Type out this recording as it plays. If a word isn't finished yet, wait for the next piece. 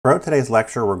Throughout today's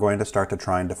lecture, we're going to start to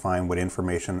try and define what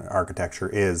information architecture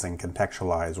is and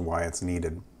contextualize why it's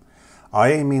needed.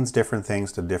 IA means different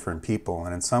things to different people,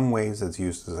 and in some ways it's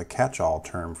used as a catch-all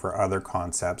term for other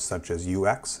concepts such as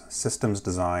UX, systems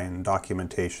design,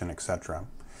 documentation, etc.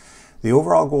 The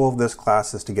overall goal of this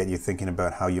class is to get you thinking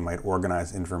about how you might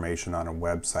organize information on a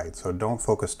website, so don't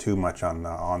focus too much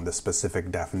on the specific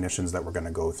definitions that we're going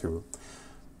to go through.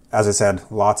 As I said,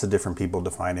 lots of different people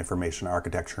define information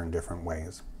architecture in different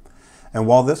ways. And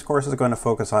while this course is going to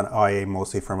focus on IA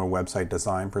mostly from a website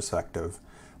design perspective,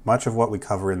 much of what we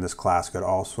cover in this class could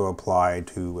also apply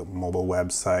to mobile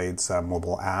websites,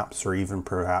 mobile apps, or even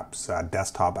perhaps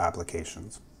desktop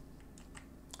applications.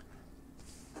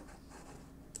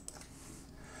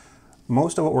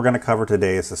 Most of what we're going to cover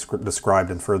today is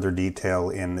described in further detail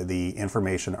in the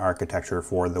Information Architecture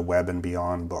for the Web and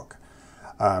Beyond book.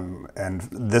 And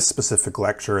this specific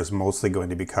lecture is mostly going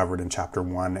to be covered in Chapter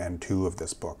 1 and 2 of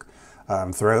this book.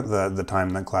 Throughout the time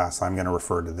in the class, I'm going to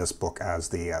refer to this book as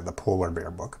the Polar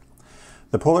Bear book.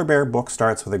 The Polar Bear book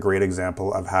starts with a great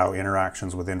example of how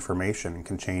interactions with information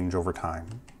can change over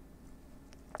time.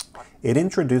 It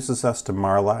introduces us to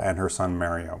Marla and her son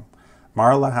Mario.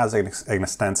 Marla has an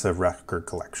extensive record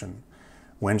collection.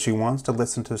 When she wants to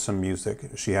listen to some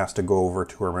music, she has to go over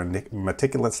to her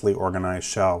meticulously organized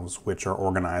shelves, which are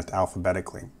organized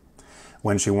alphabetically.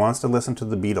 When she wants to listen to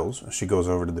the Beatles, she goes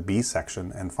over to the B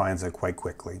section and finds it quite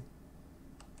quickly.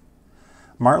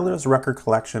 Marla's record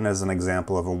collection is an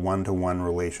example of a one-to-one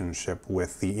relationship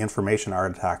with the information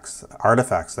artifacts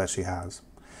that she has.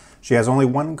 She has only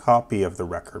one copy of the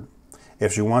record.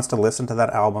 If she wants to listen to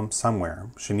that album somewhere,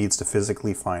 she needs to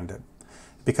physically find it.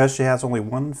 Because she has only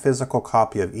one physical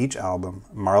copy of each album,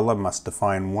 Marla must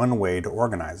define one way to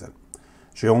organize it.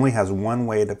 She only has one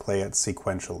way to play it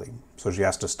sequentially, so she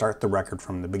has to start the record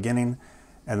from the beginning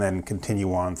and then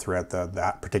continue on throughout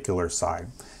that particular side.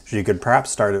 She could perhaps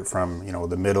start it from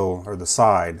the middle or the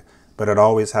side, but it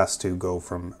always has to go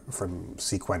from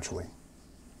sequentially.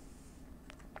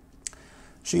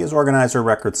 She has organized her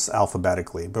records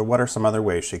alphabetically, but what are some other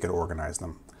ways she could organize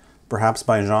them? Perhaps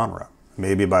by genre.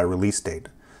 Maybe by release date.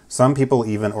 Some people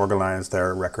even organize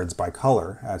their records by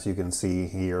color, as you can see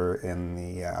here in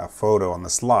the photo on the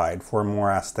slide, for a more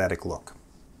aesthetic look.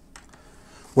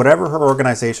 Whatever her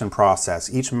organization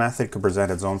process, each method could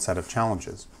present its own set of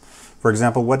challenges. For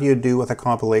example, what do you do with a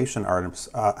compilation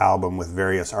album with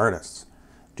various artists?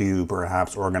 Do you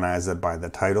perhaps organize it by the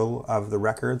title of the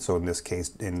record, so in this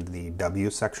case in the W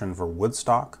section for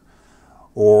Woodstock?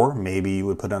 Or maybe you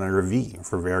would put under V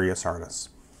for various artists.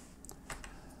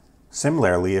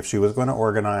 Similarly, if she was going to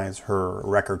organize her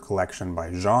record collection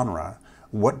by genre,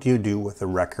 what do you do with a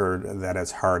record that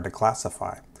is hard to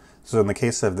classify? So in the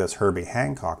case of this Herbie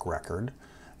Hancock record,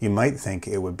 you might think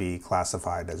it would be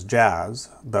classified as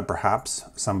jazz, but perhaps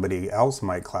somebody else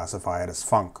might classify it as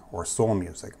funk or soul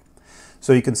music.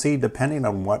 So you can see, depending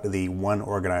on what the one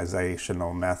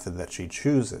organizational method that she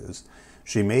chooses,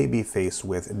 she may be faced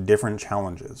with different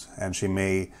challenges, and she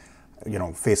may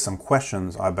face some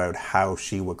questions about how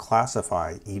she would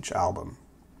classify each album.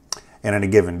 And in a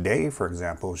given day, for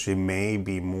example, she may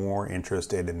be more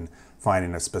interested in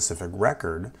finding a specific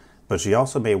record, but she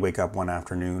also may wake up one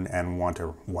afternoon and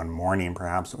one morning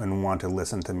perhaps, and want to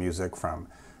listen to music from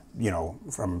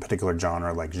a particular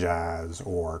genre like jazz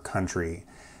or country,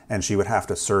 and she would have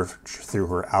to search through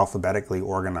her alphabetically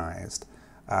organized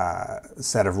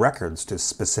set of records to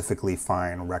specifically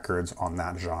find records on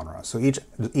that genre. So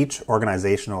each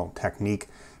organizational technique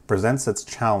presents its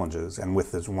challenges, and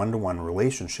with this one-to-one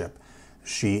relationship,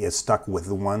 she is stuck with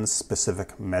one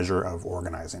specific measure of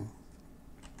organizing.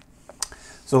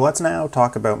 So let's now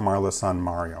talk about Marla's son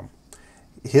Mario.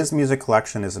 His music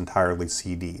collection is entirely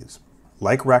CDs.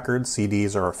 Like records,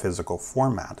 CDs are a physical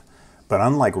format, but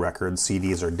unlike records,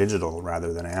 CDs are digital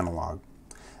rather than analog.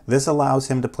 This allows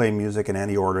him to play music in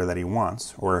any order that he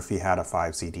wants, or if he had a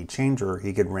 5-CD changer,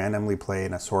 he could randomly play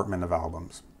an assortment of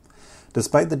albums.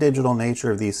 Despite the digital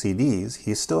nature of these CDs,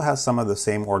 he still has some of the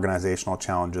same organizational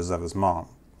challenges of his mom.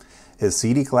 His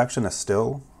CD collection is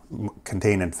still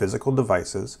contained in physical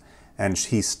devices, and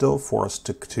he's still forced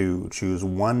to choose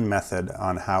one method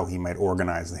on how he might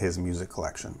organize his music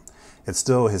collection. His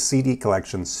CD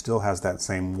collection still has that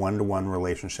same one-to-one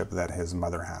relationship that his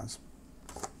mother has.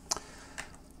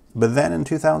 But then in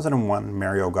 2001,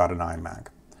 Mario got an iMac.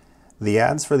 The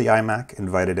ads for the iMac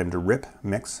invited him to rip,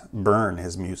 mix, burn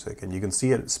his music, and you can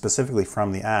see it specifically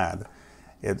from the ad.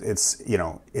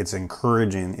 It's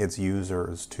encouraging its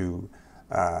users to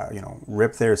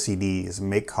rip their CDs,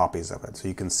 make copies of it. So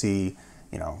you can see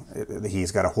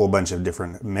he's got a whole bunch of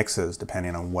different mixes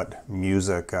depending on what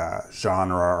music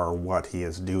genre or what he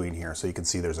is doing here. So you can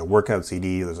see there's a workout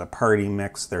CD, there's a party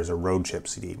mix, there's a road trip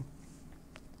CD.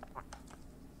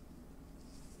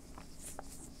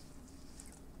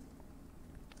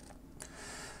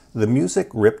 The music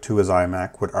ripped to his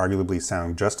iMac would arguably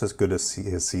sound just as good as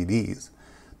his CDs,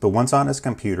 but once on his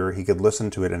computer, he could listen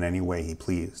to it in any way he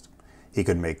pleased. He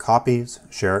could make copies,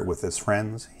 share it with his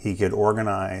friends, he could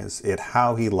organize it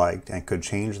how he liked, and could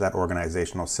change that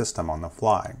organizational system on the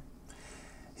fly.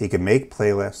 He could make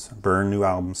playlists, burn new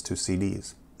albums to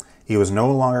CDs. He was no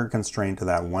longer constrained to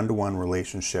that one-to-one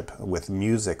relationship with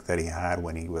music that he had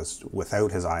when he was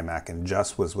without his iMac and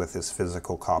just was with his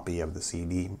physical copy of the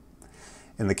CD.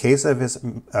 In the case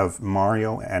of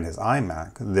Mario and his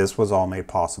iMac, this was all made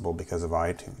possible because of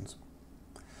iTunes.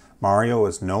 Mario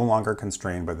is no longer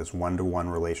constrained by this one-to-one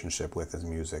relationship with his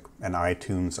music, and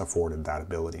iTunes afforded that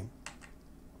ability.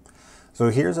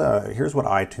 So here's what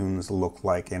iTunes looked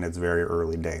like in its very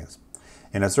early days.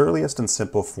 In its earliest and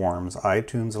simple forms,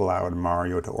 iTunes allowed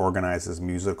Mario to organize his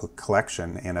musical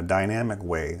collection in a dynamic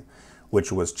way,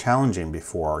 which was challenging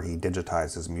before he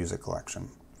digitized his music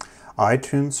collection.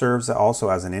 iTunes serves also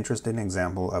as an interesting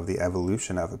example of the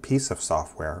evolution of a piece of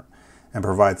software and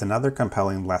provides another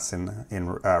compelling lesson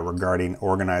regarding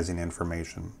organizing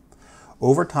information.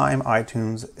 Over time,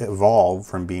 iTunes evolved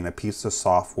from being a piece of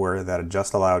software that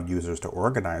just allowed users to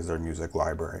organize their music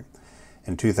library.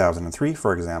 In 2003,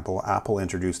 for example, Apple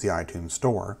introduced the iTunes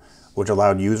Store, which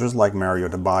allowed users like Mario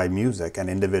to buy music and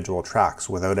individual tracks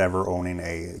without ever owning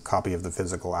a copy of the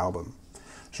physical album.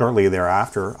 Shortly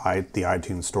thereafter, the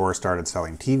iTunes Store started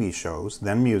selling TV shows,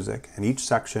 then music, and each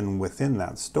section within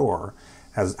that store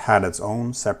has had its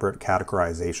own separate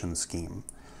categorization scheme.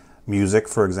 Music,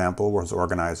 for example, was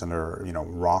organized under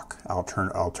rock,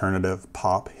 alternative,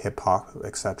 pop, hip-hop,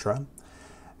 etc.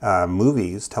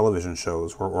 Movies, television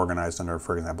shows, were organized under,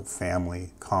 for example, family,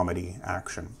 comedy,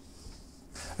 action.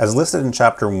 As listed in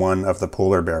Chapter 1 of the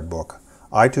Polar Bear book,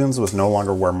 iTunes was no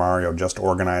longer where Mario just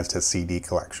organized his CD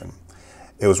collection.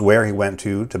 It was where he went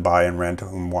to buy and rent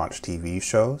and watch TV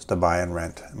shows, to buy and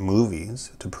rent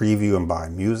movies, to preview and buy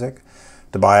music,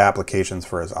 to buy applications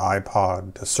for his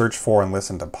iPod, to search for and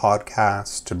listen to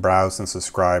podcasts, to browse and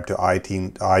subscribe to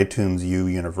iTunes U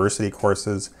University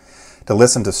courses, to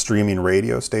listen to streaming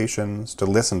radio stations, to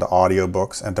listen to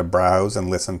audiobooks, and to browse and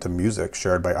listen to music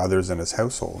shared by others in his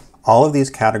household. All of these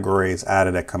categories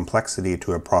added a complexity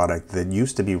to a product that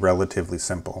used to be relatively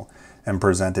simple and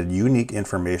presented unique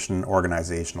information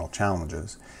organizational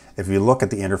challenges. If you look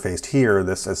at the interface here,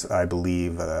 this is, I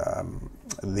believe,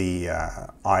 the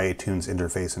iTunes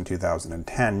interface in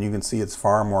 2010. You can see it's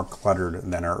far more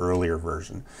cluttered than our earlier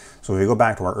version. So if you go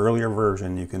back to our earlier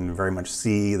version, you can very much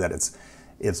see that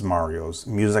it's Mario's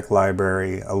music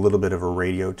library, a little bit of a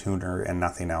radio tuner, and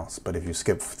nothing else. But if you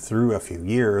skip through a few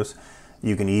years,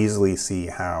 you can easily see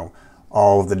how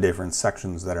all of the different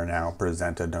sections that are now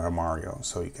presented to Mario.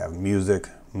 So you have music,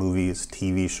 movies,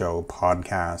 TV show,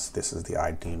 podcasts. This is the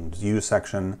iTunes U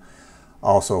section.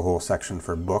 Also a whole section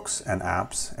for books and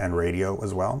apps and radio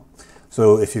as well.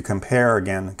 So if you compare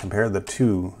the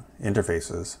two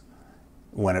interfaces,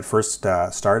 when it first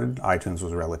started, iTunes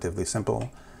was relatively simple,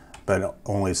 but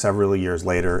only several years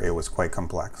later, it was quite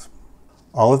complex.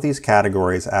 All of these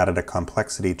categories added a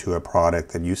complexity to a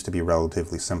product that used to be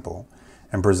relatively simple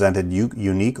and presented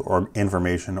unique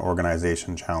information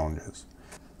organization challenges.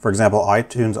 For example,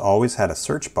 iTunes always had a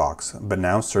search box, but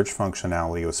now search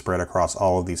functionality was spread across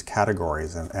all of these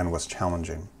categories and was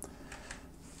challenging.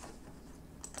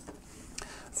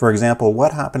 For example,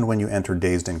 what happened when you entered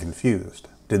Dazed and Confused?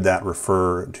 Did that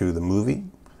refer to the movie?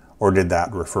 Or did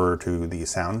that refer to the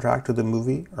soundtrack to the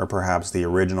movie? Or perhaps the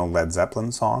original Led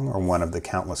Zeppelin song or one of the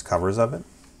countless covers of it?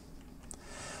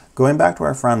 Going back to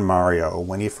our friend Mario,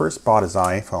 when he first bought his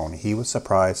iPhone, he was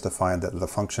surprised to find that the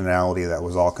functionality that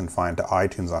was all confined to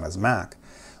iTunes on his Mac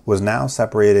was now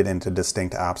separated into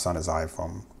distinct apps on his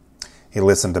iPhone. He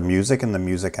listened to music in the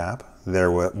Music app.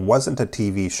 There wasn't a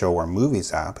TV show or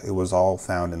movies app. It was all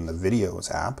found in the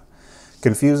Videos app.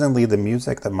 Confusingly, the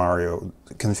video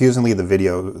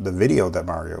that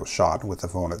Mario shot with the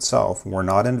phone itself were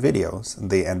not in Videos.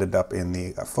 They ended up in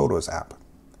the Photos app.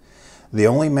 The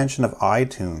only mention of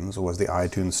iTunes was the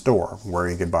iTunes Store, where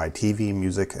he could buy TV,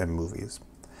 music, and movies.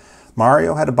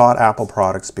 Mario had bought Apple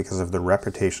products because of their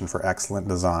reputation for excellent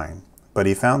design, but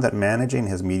he found that managing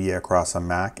his media across a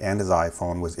Mac and his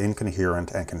iPhone was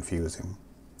incoherent and confusing.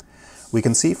 We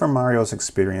can see from Mario's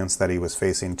experience that he was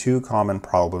facing two common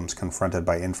problems confronted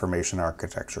by information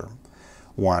architecture.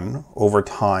 1. Over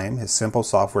time, his simple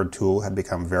software tool had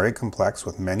become very complex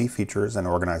with many features and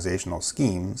organizational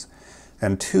schemes.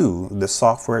 And 2. This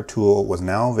software tool was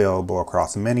now available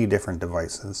across many different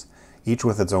devices, each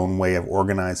with its own way of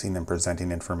organizing and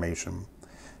presenting information.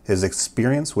 His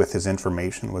experience with his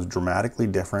information was dramatically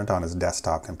different on his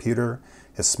desktop computer,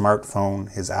 his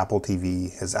smartphone, his Apple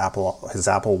TV, his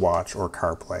Apple Watch, or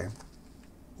CarPlay.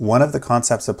 One of the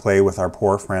concepts at play with our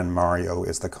poor friend Mario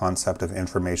is the concept of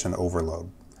information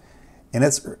overload. In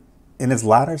its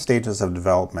latter stages of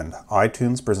development,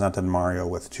 iTunes presented Mario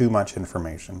with too much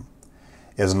information.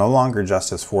 It is no longer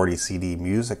just his 40 CD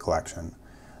music collection.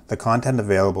 The content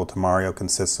available to Mario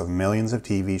consists of millions of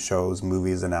TV shows,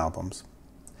 movies, and albums.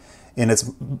 In its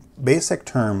basic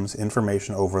terms,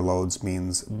 information overloads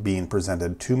means being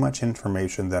presented too much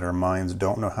information that our minds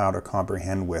don't know how to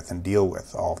comprehend with and deal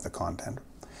with all of the content.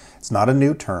 It's not a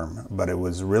new term, but it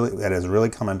has really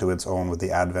come into its own with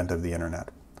the advent of the internet.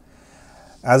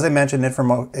 As I mentioned,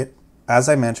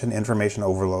 information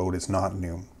overload is not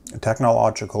new.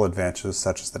 Technological advances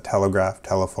such as the telegraph,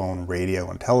 telephone, radio,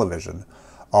 and television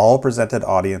all presented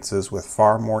audiences with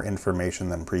far more information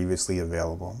than previously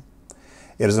available.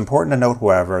 It is important to note,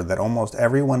 however, that almost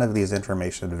every one of these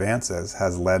information advances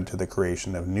has led to the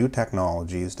creation of new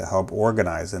technologies to help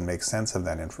organize and make sense of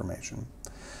that information.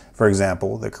 For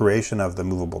example, the creation of the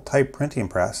movable type printing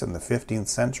press in the 15th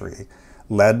century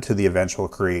led to the eventual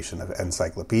creation of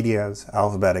encyclopedias,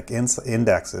 alphabetic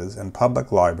indexes, and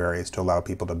public libraries to allow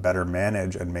people to better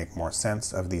manage and make more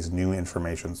sense of these new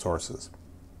information sources.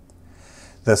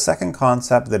 The second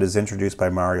concept that is introduced by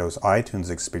Mario's iTunes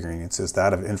experience is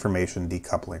that of information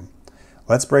decoupling.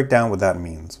 Let's break down what that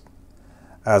means.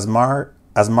 As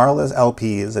Marla's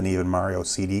LPs and even Mario's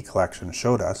CD collection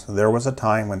showed us, there was a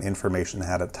time when information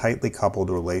had a tightly coupled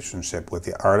relationship with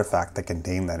the artifact that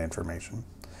contained that information.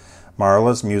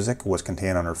 Marla's music was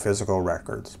contained on her physical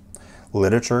records.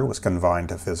 Literature was confined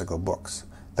to physical books.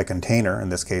 The container, in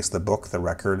this case the book, the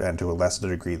record, and to a lesser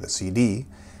degree the CD,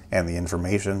 and the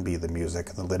information, be the music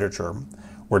and the literature,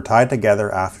 were tied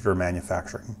together after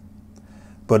manufacturing.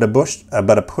 But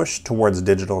a push towards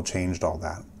digital changed all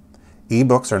that.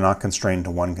 E-books are not constrained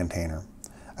to one container.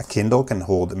 A Kindle can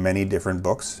hold many different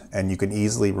books, and you can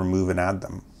easily remove and add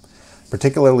them.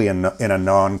 Particularly in a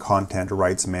non-content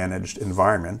rights managed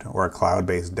environment or a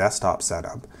cloud-based desktop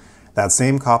setup, that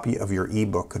same copy of your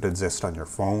e-book could exist on your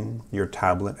phone, your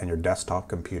tablet, and your desktop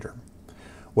computer.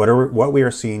 What we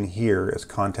are seeing here is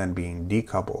content being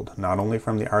decoupled, not only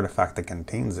from the artifact that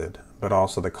contains it, but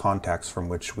also the context from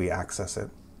which we access it.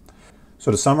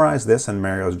 So to summarize this and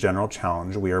Mario's general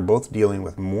challenge, we are both dealing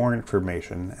with more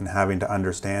information and having to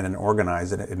understand and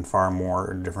organize it in far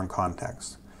more different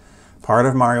contexts. Part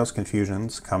of Mario's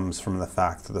confusions comes from the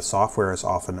fact that the software is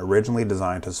often originally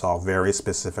designed to solve very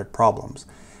specific problems,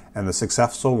 and the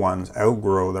successful ones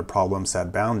outgrow their problem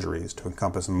set boundaries to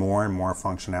encompass more and more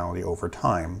functionality over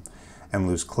time and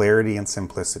lose clarity and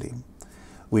simplicity.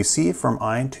 We see from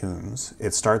iTunes,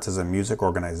 it starts as a music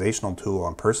organizational tool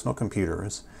on personal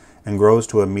computers and grows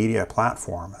to a media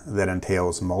platform that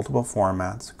entails multiple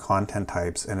formats, content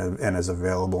types, and is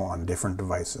available on different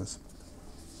devices.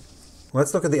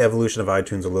 Let's look at the evolution of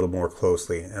iTunes a little more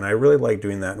closely, and I really like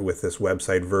doing that with this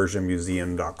website,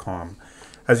 versionmuseum.com.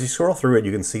 As you scroll through it,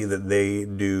 you can see that they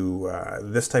do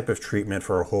this type of treatment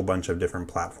for a whole bunch of different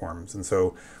platforms. And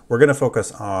so we're going to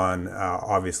focus on,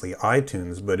 obviously,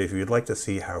 iTunes, but if you'd like to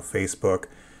see how Facebook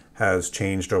has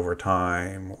changed over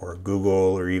time, or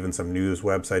Google, or even some news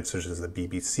websites such as the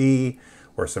BBC,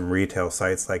 or some retail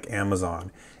sites like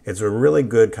Amazon, it's a really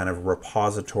good kind of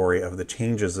repository of the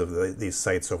changes of these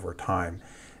sites over time.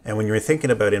 And when you're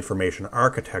thinking about information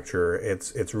architecture,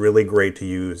 it's really great to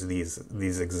use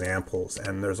these examples.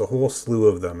 And there's a whole slew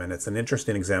of them. And it's an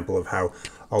interesting example of how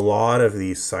a lot of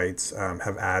these sites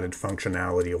have added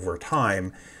functionality over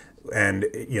time and,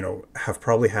 have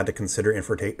probably had to consider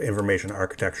information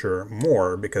architecture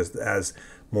more, because as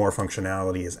more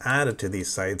functionality is added to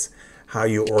these sites, how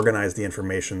you organize the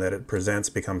information that it presents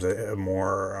becomes a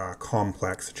more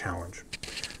complex challenge.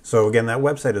 So again, that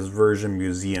website is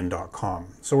versionmuseum.com.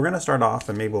 So we're going to start off,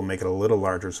 and maybe we'll make it a little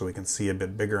larger so we can see a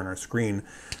bit bigger on our screen,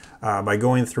 by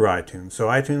going through iTunes. So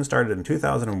iTunes started in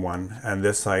 2001, and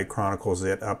this site chronicles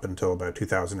it up until about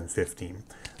 2015.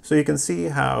 So you can see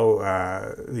how,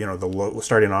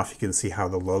 starting off, you can see how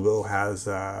the logo has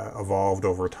evolved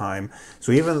over time.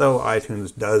 So even though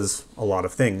iTunes does a lot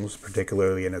of things,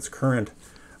 particularly in its current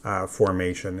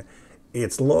formation,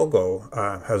 its logo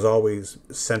has always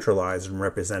centralized and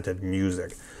represented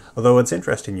music. Although it's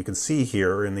interesting, you can see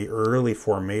here in the early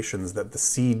formations that the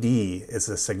CD is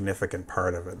a significant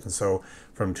part of it. And so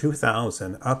from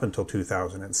 2000 up until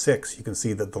 2006, you can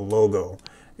see that the logo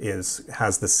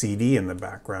has the CD in the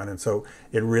background, and so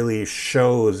it really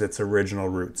shows its original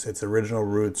roots. Its original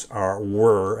roots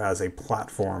were as a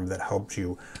platform that helped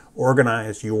you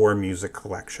organize your music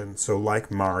collection. So like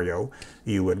Mario,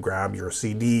 you would grab your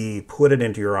CD, put it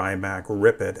into your iMac,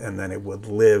 rip it, and then it would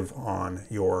live on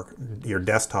your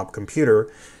desktop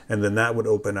computer, and then that would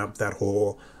open up that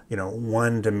whole,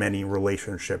 one-to-many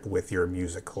relationship with your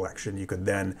music collection. You could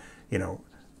then,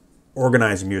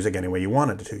 organize music any way you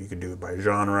wanted to. You could do it by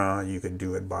genre, you could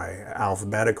do it by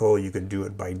alphabetical, you could do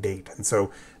it by date. And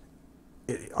so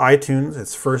iTunes,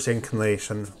 its first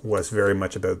inclination was very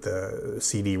much about the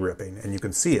CD ripping, and you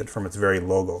can see it from its very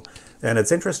logo. And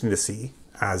it's interesting to see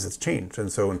as it's changed.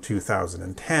 And so in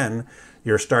 2010,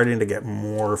 you're starting to get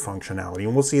more functionality.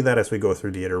 And we'll see that as we go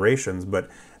through the iterations, but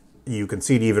you can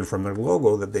see it even from their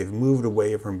logo that they've moved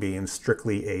away from being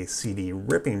strictly a CD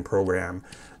ripping program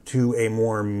to a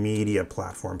more media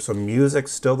platform. So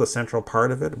music's still the central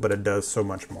part of it, but it does so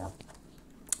much more.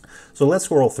 So let's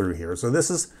scroll through here. So this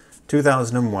is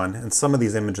 2001, and some of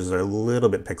these images are a little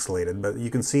bit pixelated, but you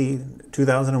can see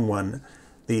 2001,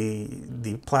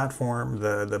 the platform,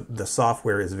 the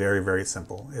software is very, very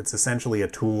simple. It's essentially a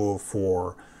tool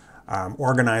for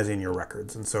organizing your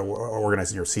records, and so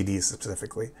organizing your CDs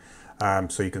specifically.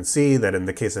 So you can see that in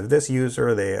the case of this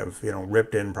user, they have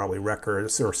ripped in probably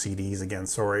records or CDs again,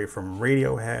 sorry, from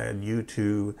Radiohead,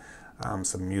 U2,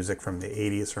 some music from the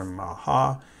 80s from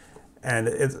Aha, and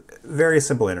it's a very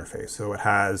simple interface. So it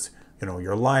has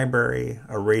your library,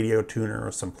 a radio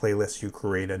tuner, some playlists you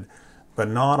created, but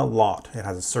not a lot. It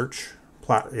has a search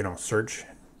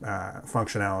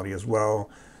functionality as well,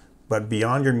 but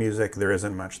beyond your music, there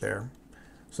isn't much there.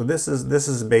 So this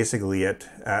is basically it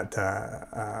at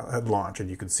launch, and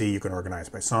you can see you can organize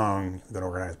by song, you can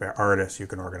organize by artist, you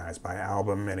can organize by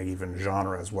album, and even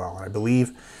genre as well. And I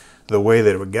believe the way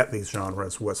that it would get these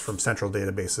genres was from central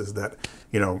databases that,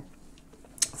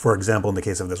 for example, in the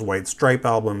case of this White Stripe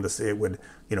album, it would,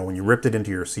 when you ripped it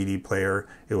into your CD player,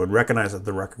 it would recognize that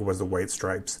the record was the White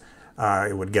Stripes.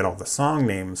 It would get all the song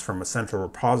names from a central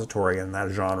repository, and that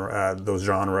genre, those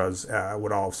genres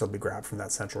would also be grabbed from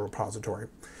that central repository.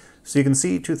 So you can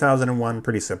see 2001,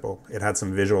 pretty simple. It had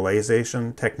some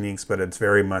visualization techniques, but it's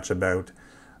very much about,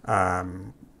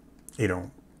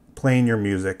 playing your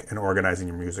music and organizing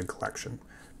your music collection.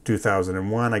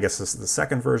 2001, I guess this is the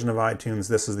second version of iTunes.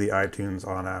 This is the iTunes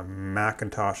on a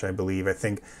Macintosh, I believe. I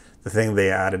think the thing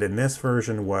they added in this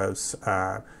version was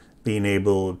being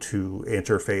able to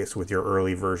interface with your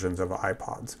early versions of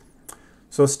iPods.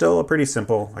 So still pretty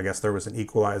simple. I guess there was an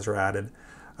equalizer added.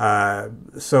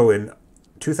 So in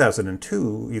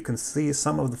 2002, you can see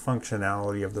some of the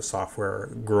functionality of the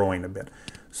software growing a bit.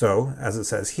 So as it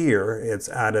says here, it's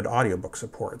added audiobook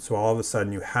support. So all of a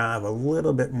sudden you have a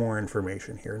little bit more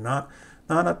information here. Not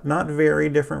very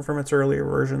different from its earlier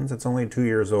versions. It's only 2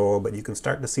 years old, but you can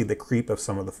start to see the creep of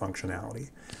some of the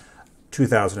functionality.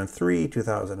 2003,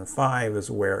 2005 is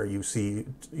where you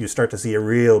start to see a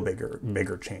real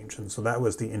bigger change, and so that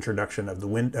was the introduction of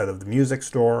the music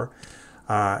store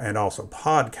and also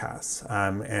podcasts.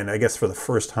 And I guess for the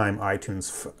first time,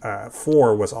 iTunes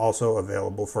 4 was also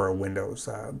available for a Windows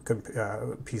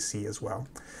PC as well.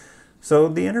 So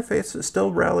the interface is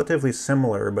still relatively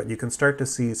similar, but you can start to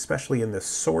see, especially in the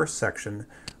source section,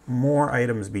 more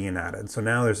items being added. So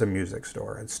now there's a music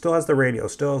store. It still has the radio,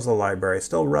 still has the library,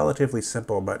 still relatively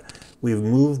simple, but we've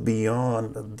moved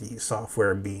beyond the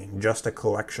software being just a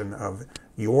collection of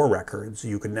your records.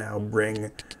 You can now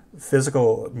bring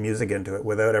physical music into it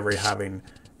without ever having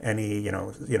any,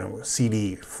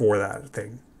 CD for that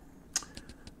thing.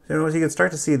 So as you can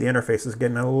start to see, the interface is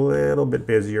getting a little bit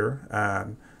busier.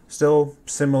 Still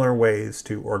similar ways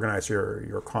to organize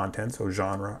your content, so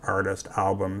genre, artist,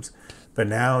 albums, but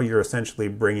now you're essentially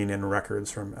bringing in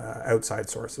records from outside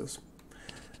sources.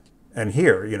 And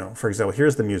here, for example,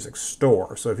 here's the music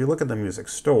store. So if you look at the music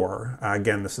store,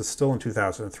 again, this is still in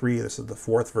 2003. This is the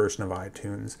 4th version of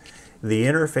iTunes. The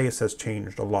interface has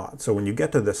changed a lot. So when you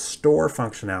get to the store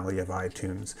functionality of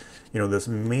iTunes, this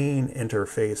main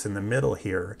interface in the middle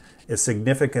here is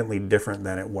significantly different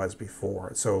than it was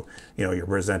before. So, you're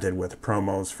presented with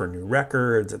promos for new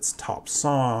records, it's top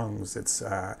songs, it's,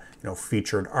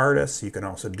 featured artists. You can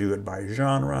also do it by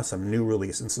genre, some new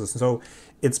releases. So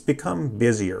it's become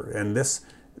busier, and this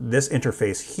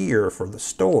interface here for the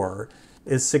store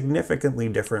is significantly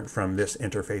different from this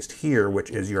interface here,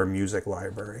 which is your music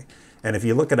library. And if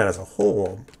you look at it as a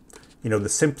whole, the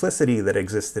simplicity that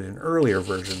existed in earlier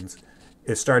versions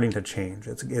is starting to change.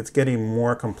 It's getting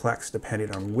more complex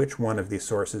depending on which one of these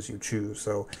sources you choose.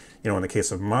 So, in the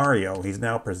case of Mario, he's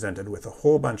now presented with a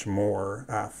whole bunch more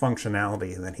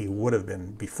functionality than he would have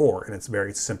been before in its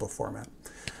very simple format.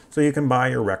 So you can buy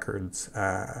your records.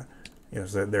 So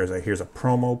here's a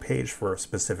promo page for a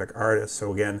specific artist.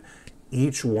 So again,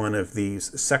 each one of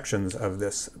these sections of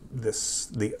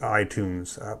the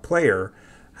iTunes player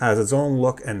has its own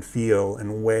look and feel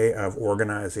and way of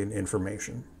organizing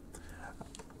information.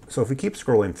 So if we keep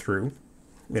scrolling through,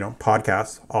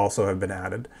 podcasts also have been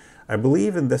added. I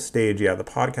believe in this stage, the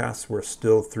podcasts were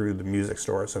still through the music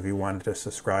store. So if you wanted to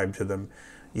subscribe to them,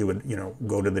 you would,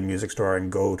 go to the music store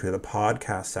and go to the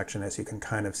podcast section. As you can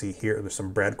kind of see here, there's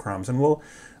some breadcrumbs. And we'll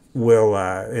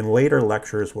in later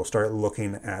lectures, we'll start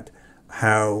looking at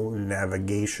how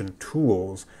navigation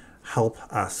tools help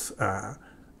us,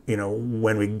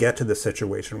 when we get to the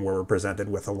situation where we're presented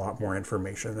with a lot more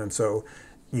information. And so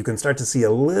you can start to see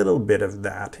a little bit of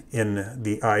that in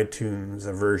the iTunes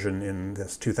version, in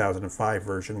this 2005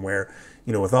 version, where,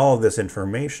 with all of this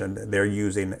information, they're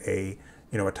using a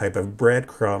type of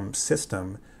breadcrumb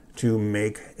system to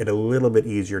make it a little bit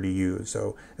easier to use.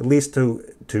 So at least to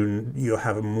you'll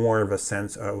have more of a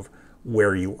sense of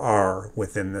where you are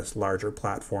within this larger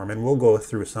platform. And we'll go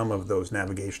through some of those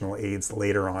navigational aids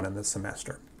later on in the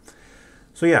semester.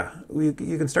 So you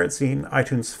can start seeing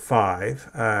iTunes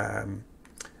 5.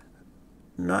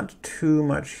 Not too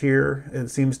much here. It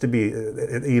seems to be,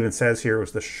 it even says here it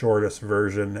was the shortest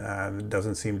version. It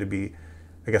doesn't seem to be,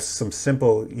 I guess, some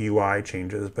simple UI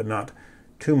changes, but not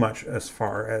too much as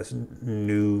far as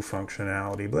new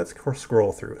functionality. But let's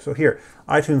scroll through. So here,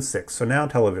 iTunes 6. So now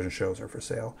television shows are for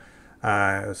sale.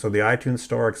 So the iTunes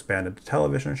Store expanded to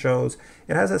television shows.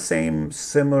 It has the same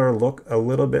similar look a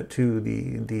little bit to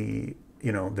the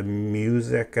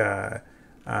music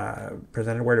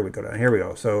presented. Where do we go down? Here we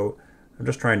go. So I'm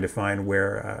just trying to find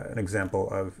where an example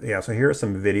of, so here are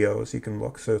some videos you can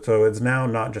look. So it's now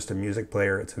not just a music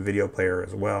player, it's a video player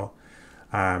as well.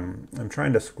 I'm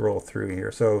trying to scroll through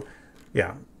here. So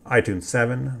iTunes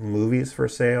 7, movies for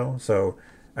sale. So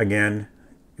again,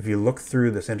 if you look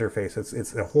through this interface,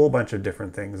 it's a whole bunch of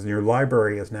different things. And your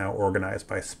library is now organized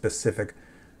by specific,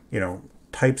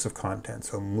 types of content.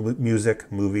 So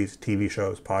music, movies, TV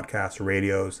shows, podcasts,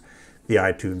 radios. The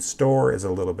iTunes Store is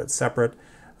a little bit separate.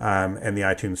 And the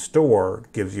iTunes Store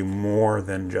gives you more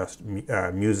than just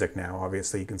music now.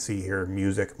 Obviously, you can see here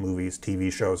music, movies,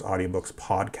 TV shows, audiobooks,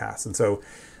 podcasts. And so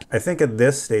I think at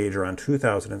this stage, around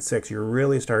 2006, you're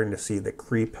really starting to see the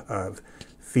creep of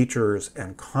features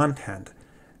and content.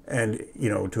 And,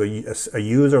 to a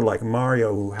user like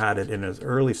Mario, who had it in his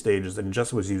early stages and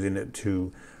just was using it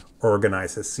to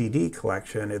organize his CD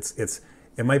collection, it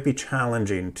might be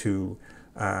challenging to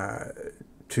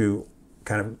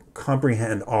kind of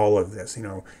comprehend all of this.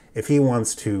 If he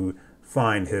wants to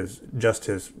find his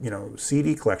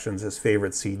CD collections, his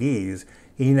favorite CDs,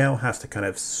 he now has to kind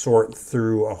of sort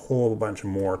through a whole bunch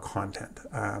more content.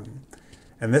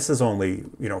 And this is only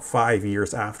 5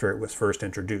 years after it was first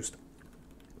introduced.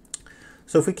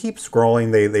 So if we keep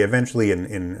scrolling, they eventually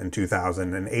in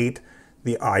 2008,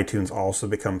 the iTunes also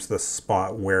becomes the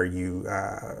spot where you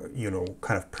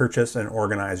kind of purchase and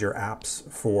organize your apps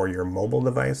for your mobile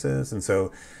devices. And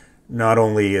so not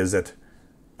only is it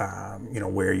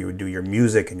where you would do your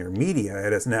music and your media,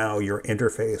 it is now your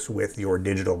interface with your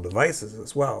digital devices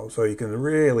as well. So you can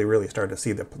really start to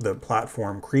see the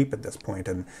platform creep at this point,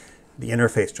 and the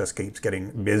interface just keeps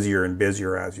getting busier and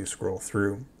busier as you scroll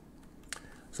through.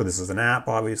 So this is an app,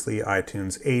 obviously,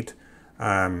 iTunes 8.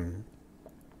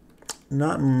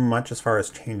 Not much as far as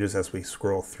changes as we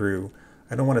scroll through.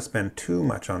 I don't want to spend too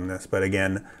much on this, but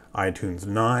again, iTunes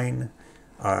 9.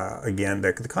 Again,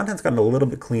 the content's gotten a little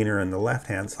bit cleaner in the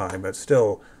left-hand side, but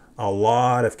still a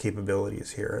lot of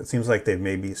capabilities here. It seems like they've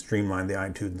maybe streamlined the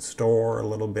iTunes Store a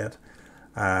little bit.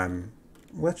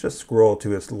 Let's just scroll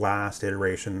to its last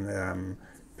iteration,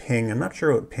 Ping. I'm not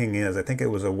sure what Ping is. I think it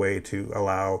was a way to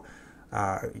allow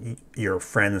your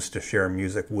friends to share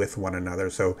music with one another.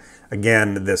 So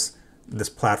again, this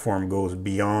platform goes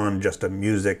beyond just a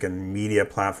music and media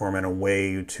platform and a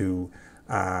way to,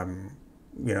 buy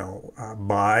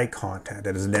content.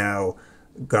 It has now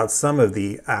got some of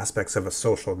the aspects of a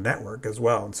social network as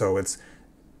well. And so it's,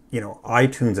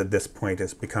 iTunes at this point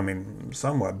is becoming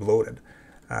somewhat bloated.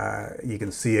 You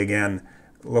can see again,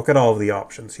 look at all of the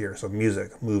options here. So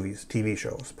music, movies, TV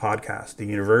shows, podcasts, the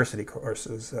university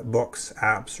courses, books,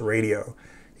 apps, radio.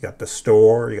 You got the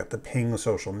store, you got the Ping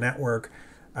social network.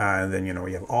 And then, you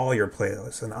have all your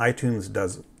playlists, and iTunes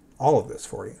does all of this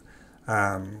for you.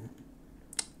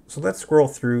 So let's scroll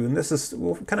through, and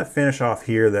we'll kind of finish off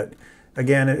here that,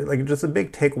 again, like just a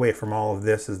big takeaway from all of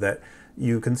this is that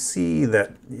you can see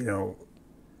that,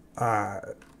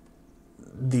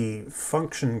 the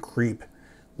function creep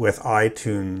with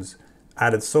iTunes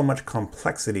added so much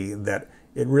complexity that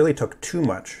it really took too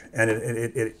much,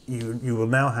 and you will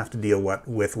now have to deal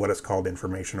with what is called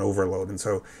information overload. And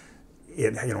so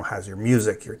it has your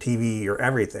music, your TV, your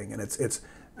everything, and it's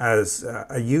as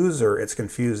a user it's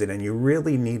confusing, and you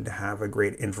really need to have a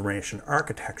great information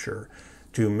architecture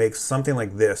to make something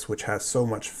like this, which has so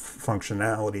much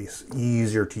functionality,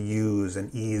 easier to use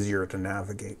and easier to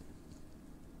navigate.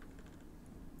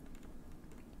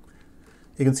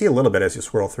 You can see a little bit as you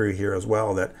scroll through here as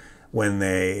well that when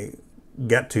they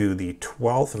get to the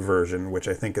 12th version, which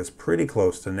I think is pretty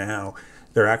close to now,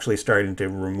 they're actually starting to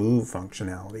remove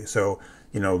functionality. So,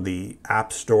 the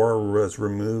App Store was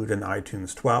removed in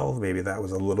iTunes 12. Maybe that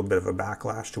was a little bit of a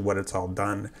backlash to what it's all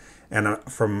done. And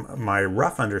from my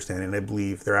rough understanding, I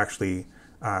believe they're actually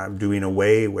doing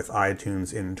away with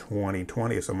iTunes in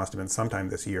 2020. So it must have been sometime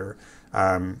this year.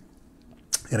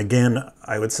 And again,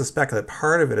 I would suspect that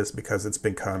part of it is because it's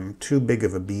become too big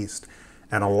of a beast,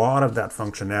 and a lot of that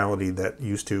functionality that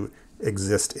used to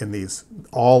exist in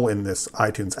all in this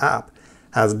iTunes app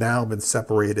has now been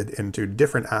separated into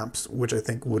different apps, which I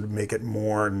think would make it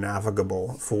more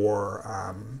navigable for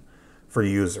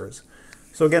users.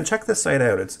 So again, check this site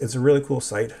out. It's a really cool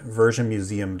site,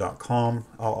 versionmuseum.com.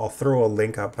 I'll throw a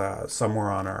link up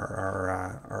somewhere on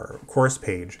our course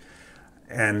page.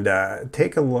 And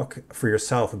take a look for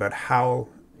yourself about how,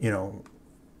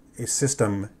 a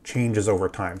system changes over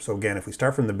time. So again, if we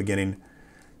start from the beginning,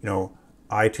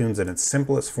 iTunes in its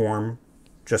simplest form,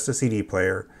 just a CD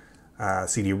player,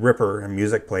 CD ripper, and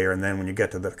music player, and then when you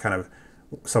get to the kind of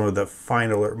some of the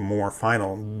more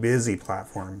final busy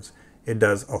platforms, it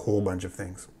does a whole bunch of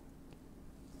things.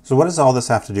 So what does all this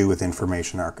have to do with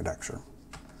information architecture?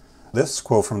 This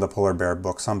quote from the Polar Bear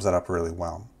book sums it up really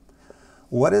well.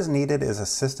 What is needed is a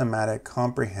systematic,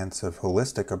 comprehensive,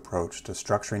 holistic approach to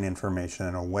structuring information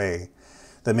in a way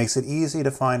that makes it easy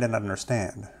to find and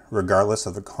understand, regardless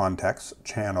of the context,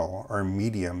 channel, or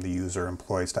medium the user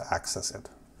employs to access it.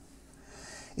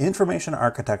 Information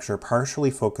architecture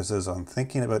partially focuses on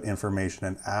thinking about information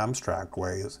in abstract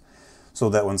ways, so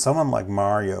that when someone like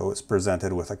Mario is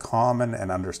presented with a common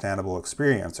and understandable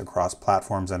experience across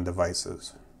platforms and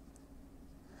devices.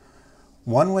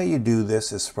 One way you do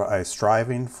this is by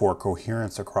striving for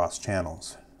coherence across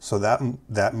channels. So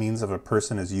that means if a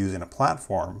person is using a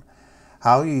platform,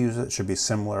 how you use it should be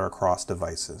similar across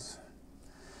devices.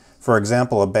 For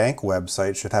example, a bank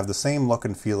website should have the same look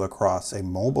and feel across a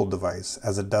mobile device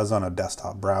as it does on a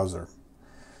desktop browser.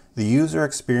 The user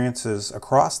experiences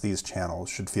across these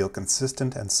channels should feel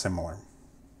consistent and similar.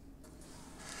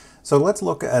 So let's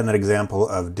look at an example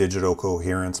of digital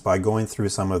coherence by going through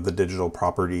some of the digital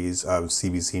properties of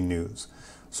CBC News.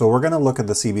 So we're going to look at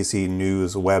the CBC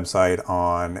News website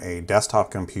on a desktop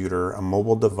computer, a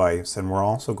mobile device, and we're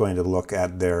also going to look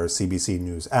at their CBC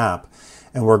News app.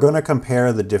 And we're going to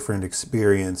compare the different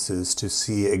experiences to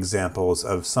see examples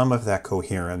of some of that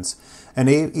coherence, and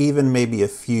even maybe a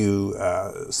few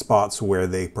spots where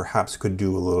they perhaps could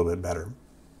do a little bit better.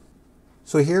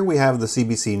 So here we have the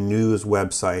CBC News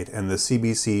website and the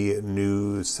CBC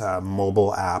News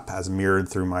mobile app as mirrored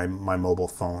through my mobile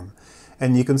phone.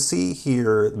 And you can see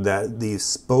here that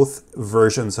both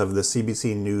versions of the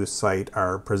CBC News site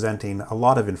are presenting a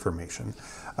lot of information.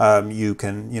 You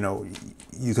can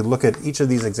look at each of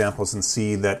these examples and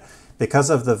see that because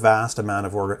of the vast amount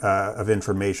of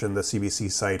information, the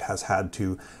CBC site has had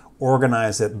to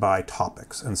organize it by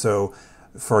topics. And so,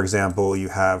 for example, you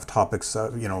have topics,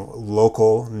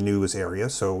 local news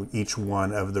areas. So each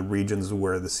one of the regions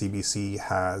where the CBC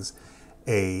has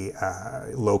a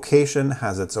location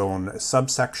has its own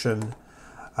subsection.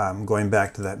 Going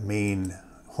back to that main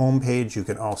homepage, you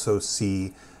can also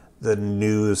see the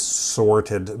news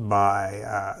sorted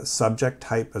by subject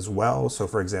type as well. So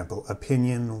for example,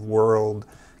 opinion, world,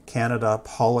 Canada,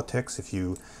 politics. If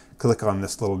you click on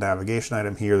this little navigation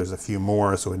item here, there's a few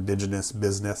more. So Indigenous,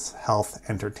 business, health,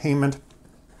 entertainment.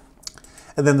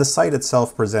 And then the site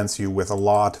itself presents you with a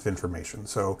lot of information.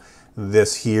 So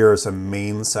this here is a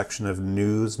main section of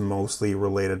news, mostly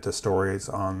related to stories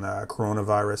on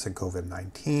coronavirus and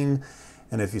COVID-19.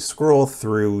 And if you scroll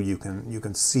through, you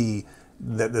can see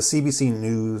that the CBC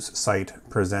News site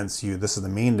presents you, this is the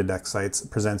main index site,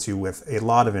 presents you with a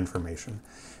lot of information.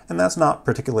 And that's not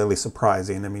particularly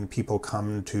surprising. I mean, people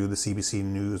come to the CBC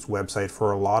News website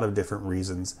for a lot of different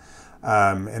reasons.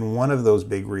 And one of those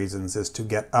big reasons is to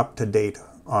get up to date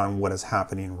on what is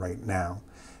happening right now.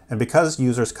 And because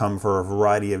users come for a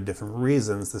variety of different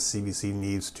reasons, the CBC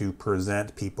needs to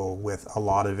present people with a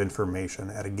lot of information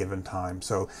at a given time.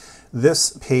 So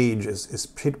this page is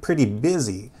pretty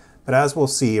busy, but as we'll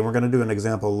see, and we're going to do an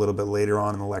example a little bit later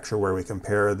on in the lecture where we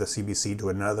compare the CBC to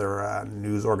another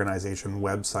news organization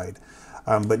website,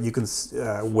 but you can,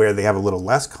 where they have a little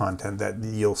less content, that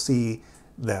you'll see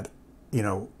that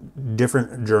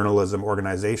different journalism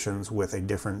organizations with a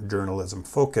different journalism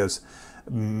focus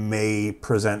may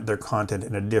present their content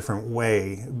in a different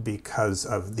way because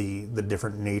of the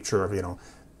different nature of,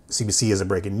 CBC is a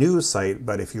breaking news site,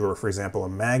 but if you were, for example, a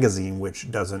magazine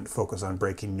which doesn't focus on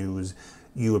breaking news,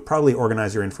 you would probably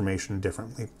organize your information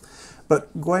differently.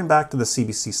 But going back to the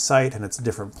CBC site and its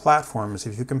different platforms,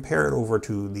 if you compare it over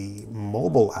to the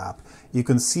mobile app, you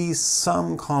can see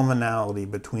some commonality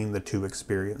between the two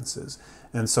experiences.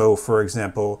 And so, for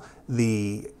example,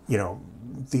 the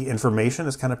information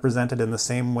is kind of presented in the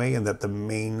same way, in that the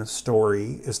main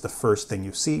story is the first thing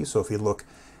you see. So if you look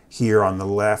here on the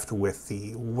left with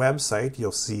the website,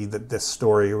 you'll see that this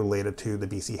story related to the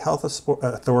BC Health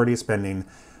Authority spending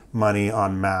money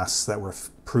on masks that were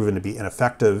proven to be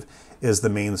ineffective is the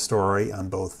main story on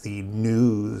both the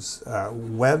news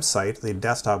website, the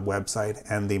desktop website,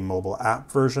 and the mobile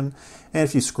app version. And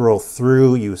if you scroll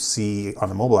through, you see, on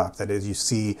the mobile app that is, you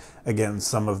see, again,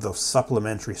 some of those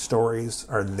supplementary stories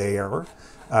are there.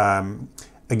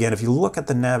 Again, if you look at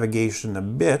the navigation a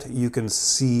bit, you can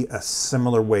see a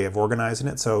similar way of organizing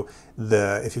it. So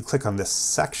if you click on the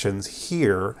sections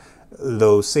here,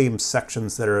 those same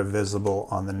sections that are visible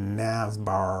on the nav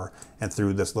bar and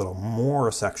through this little more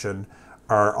section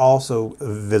are also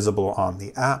visible on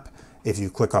the app. If you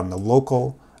click on the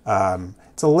local,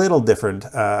 it's a little different,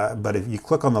 but if you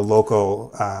click on the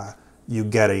local, you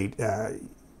get an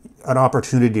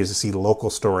opportunity to see local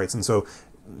stories. And so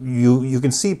you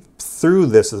can see through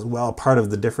this as well part of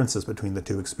the differences between the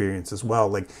two experiences as well.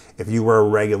 Like if you were a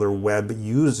regular web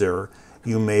user,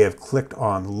 you may have clicked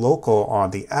on local on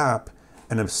the app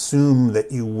and assume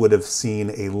that you would have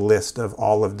seen a list of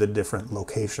all of the different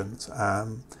locations.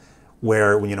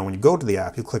 Where when you go to the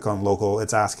app, you click on local,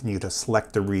 it's asking you to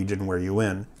select the region where you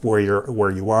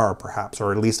are perhaps,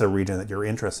 or at least a region that you're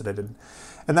interested in.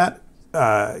 And that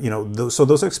so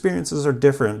those experiences are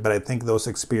different, but I think those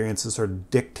experiences are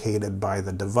dictated by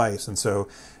the device. And so,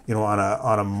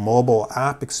 on a mobile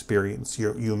app experience,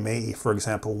 you may, for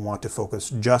example, want to focus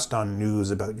just on news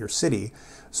about your city.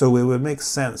 So it would make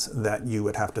sense that you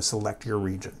would have to select your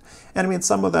region. And I mean,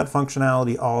 some of that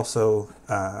functionality also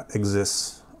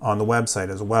exists on the website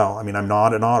as well. I mean, I'm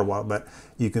not in Ottawa, but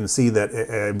you can see that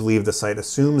I believe the site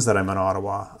assumes that I'm in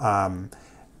Ottawa.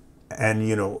 And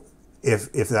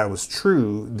if that was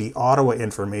true, the Ottawa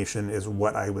information is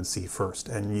what I would see first.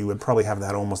 And you would probably have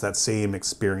almost that same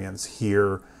experience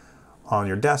here on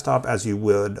your desktop as you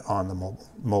would on the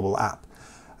mobile app.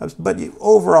 But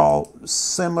overall,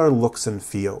 similar looks and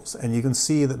feels. And you can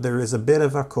see that there is a bit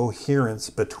of a coherence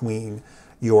between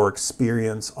your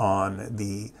experience on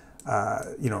the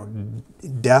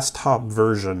desktop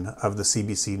version of the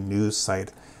CBC News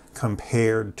site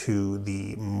compared to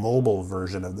the mobile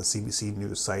version of the CBC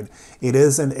News site. It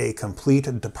isn't a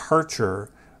complete departure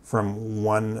from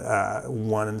one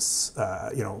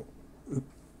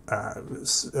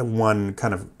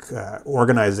kind of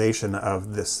organization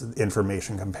of this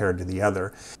information compared to the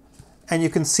other. And you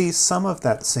can see some of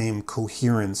that same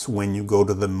coherence when you go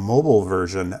to the mobile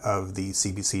version of the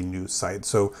CBC News site.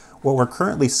 So what we're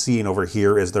currently seeing over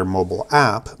here is their mobile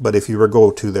app, but if you were to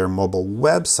go to their mobile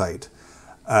website,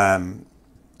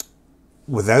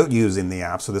 without using the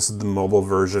app, so this is the mobile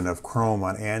version of Chrome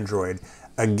on Android,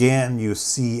 again, you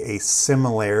see a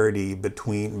similarity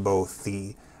between both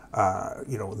the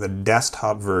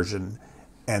desktop version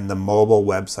and the mobile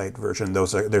website version.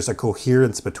 There's a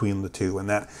coherence between the two, and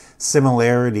that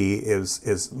similarity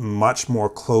is much more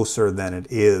closer than it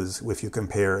is if you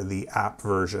compare the app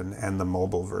version and the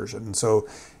mobile version. So,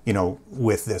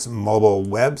 with this mobile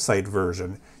website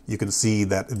version, you can see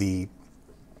that the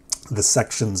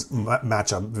sections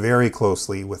match up very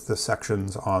closely with the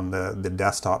sections on the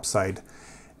desktop site.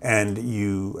 And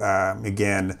you,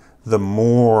 again, the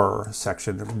more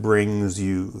section brings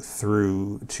you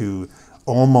through to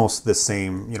almost the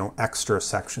same, extra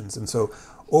sections. And so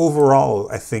overall,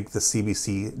 I think the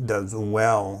CBC does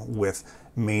well with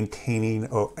maintaining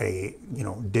a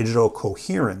digital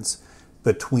coherence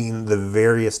between the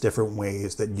various different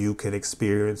ways that you can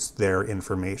experience their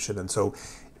information. And so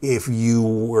if you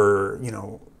were,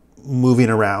 moving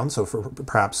around, so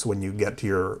perhaps when you get to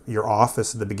your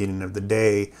office at the beginning of the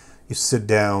day, you sit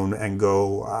down and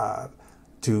go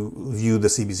to view the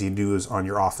CBC News on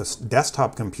your office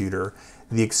desktop computer,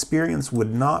 the experience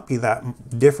would not be that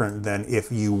different than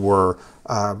if you were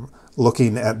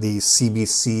looking at the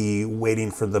CBC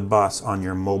waiting for the bus on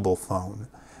your mobile phone.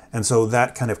 And so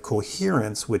that kind of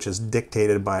coherence, which is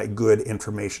dictated by good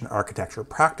information architecture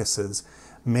practices,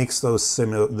 makes those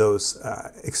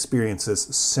experiences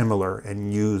similar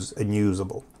and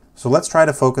usable. So let's try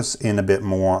to focus in a bit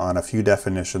more on a few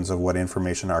definitions of what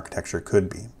information architecture could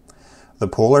be. The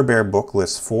Polar Bear book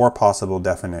lists 4 possible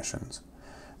definitions: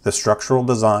 the structural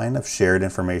design of shared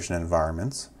information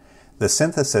environments, the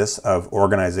synthesis of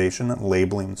organization,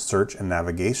 labeling, search, and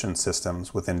navigation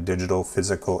systems within digital,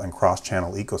 physical, and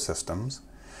cross-channel ecosystems,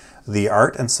 the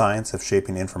art and science of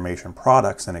shaping information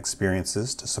products and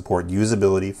experiences to support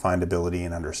usability, findability,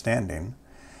 and understanding,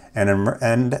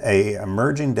 and a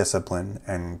emerging discipline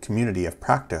and community of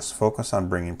practice focused on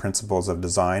bringing principles of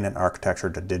design and architecture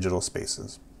to digital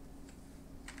spaces.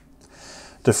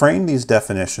 To frame these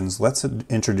definitions, let's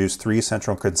introduce 3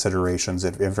 central considerations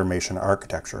of information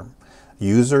architecture: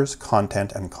 users,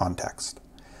 content, and context.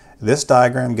 This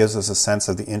diagram gives us a sense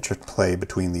of the interplay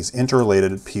between these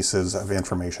interrelated pieces of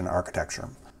information architecture.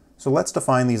 So let's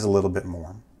define these a little bit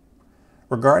more.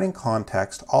 Regarding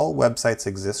context, all websites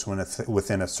exist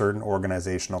within a certain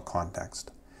organizational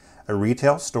context. A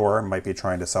retail store might be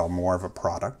trying to sell more of a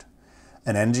product.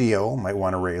 An NGO might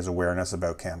want to raise awareness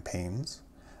about campaigns.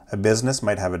 A business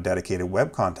might have a dedicated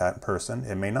web content person,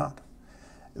 it may not.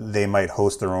 They might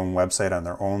host their own website on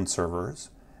their own servers,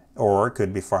 or it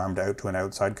could be farmed out to an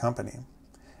outside company.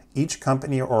 Each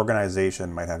company or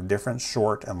organization might have different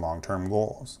short and long-term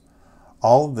goals.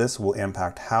 All of this will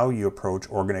impact how you approach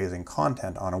organizing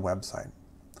content on a website.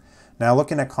 Now,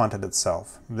 looking at content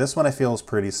itself, this one I feel is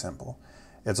pretty simple.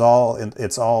 It's all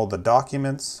the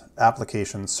documents,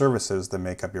 applications, services that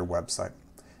make up your website.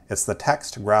 It's the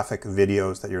text, graphic,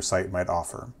 videos that your site might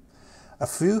offer. A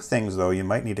few things, though, you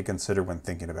might need to consider when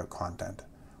thinking about content.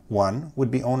 One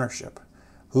would be ownership.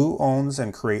 Who owns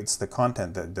and creates the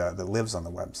content that lives on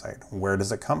the website? Where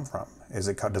does it come from? Does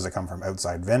it come from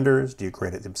outside vendors? Do you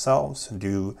create it themselves?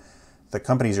 Do the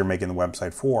companies you're making the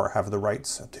website for have the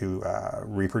rights to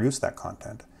reproduce that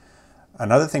content?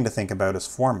 Another thing to think about is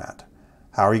format.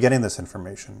 How are you getting this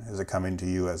information? Is it coming to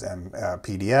you as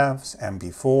PDFs,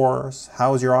 MP4s?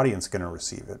 How is your audience going to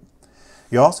receive it?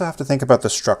 You also have to think about the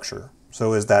structure.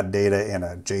 So is that data in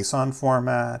a JSON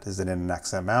format? Is it in an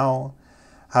XML?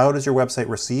 How does your website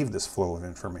receive this flow of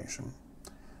information?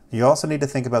 You also need to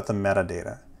think about the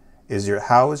metadata.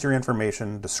 How is your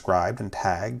information described and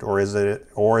tagged, or is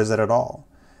it at all?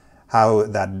 How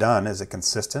that done? Is it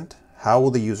consistent? How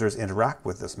will the users interact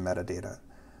with this metadata?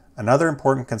 Another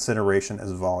important consideration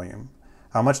is volume.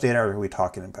 How much data are we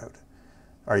talking about?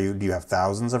 Do you have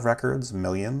thousands of records,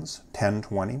 millions, 10,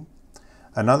 20?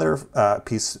 Another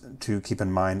piece to keep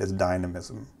in mind is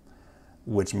dynamism,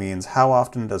 which means how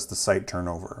often does the site turn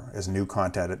over? Is new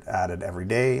content added every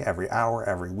day, every hour,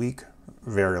 every week,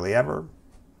 rarely ever?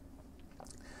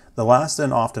 The last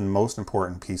and often most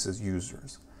important piece is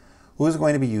users. Who is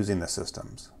going to be using the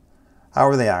systems? How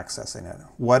are they accessing it?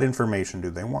 What information do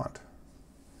they want?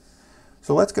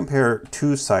 So let's compare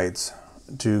 2 sites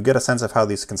to get a sense of how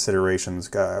these considerations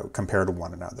compare to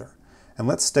one another. And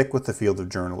let's stick with the field of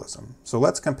journalism. So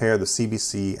let's compare the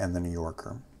CBC and the New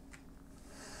Yorker.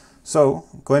 So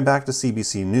going back to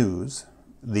CBC News,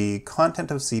 the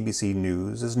content of CBC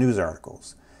News is news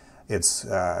articles. Its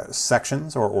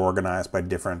sections are organized by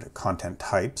different content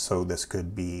types. So this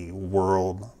could be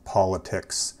world,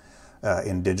 politics,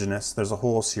 indigenous. There's a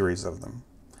whole series of them.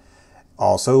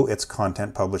 Also, its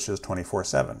content publishes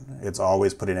 24/7. It's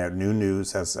always putting out new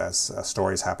news as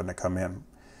stories happen to come in.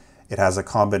 It has a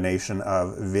combination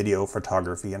of video,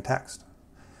 photography, and text.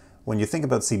 When you think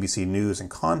about CBC News in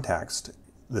context,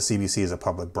 the CBC is a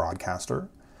public broadcaster,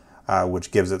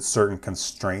 which gives it certain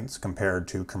constraints compared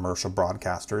to commercial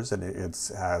broadcasters, and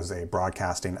it has a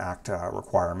Broadcasting Act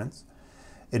requirements.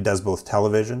 It does both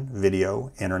television,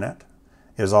 video, internet.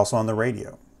 It is also on the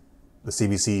radio. The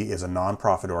CBC is a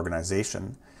nonprofit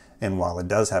organization, and while it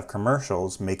does have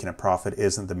commercials, making a profit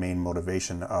isn't the main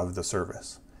motivation of the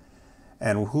service.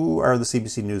 And who are the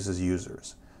CBC News'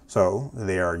 users? So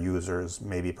they are users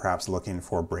maybe perhaps looking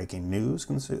for breaking news,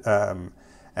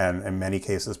 and in many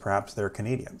cases perhaps they're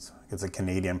Canadians. It's a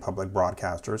Canadian public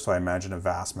broadcaster, so I imagine a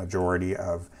vast majority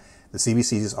of the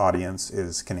CBC's audience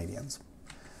is Canadians.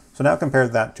 So now compare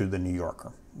that to the New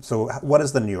Yorker. So what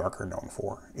is the New Yorker known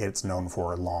for? It's known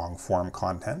for long-form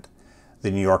content.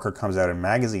 The New Yorker comes out in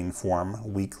magazine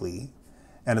form weekly,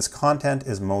 and its content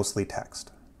is mostly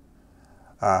text.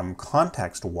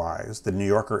 Context-wise, the New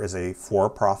Yorker is a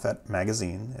for-profit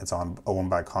magazine. It's owned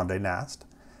by Condé Nast.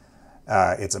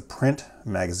 It's a print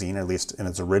magazine, at least in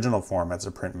its original form, it's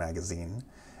a print magazine.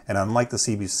 And unlike the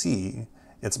CBC,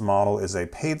 its model is a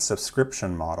paid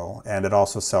subscription model, and it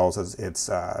also sells its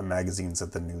magazines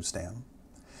at the newsstand.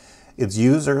 Its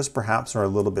users perhaps are a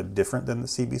little bit different than the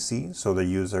CBC, so the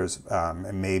users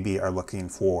maybe are looking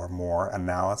for more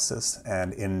analysis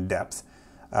and in-depth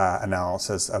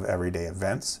analysis of everyday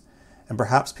events. And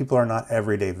perhaps people are not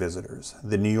everyday visitors.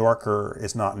 The New Yorker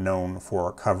is not known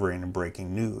for covering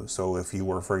breaking news. So if you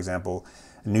were, for example,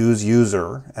 a news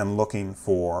user and looking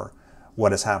for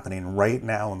what is happening right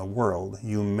now in the world,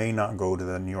 you may not go to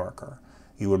the New Yorker.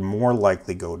 You would more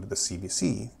likely go to the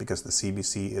CBC because the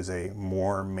CBC is a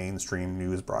more mainstream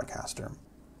news broadcaster.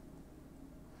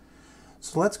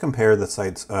 So let's compare the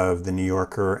sites of the New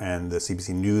Yorker and the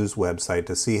CBC News website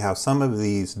to see how some of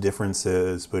these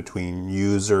differences between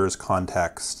users,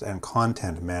 context, and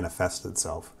content manifest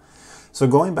itself. So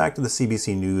going back to the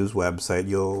CBC News website,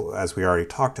 you'll, as we already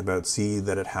talked about, see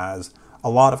that it has a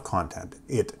lot of content.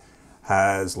 It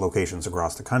has locations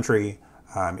across the country.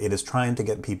 It is trying to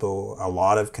get people, a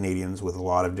lot of Canadians with a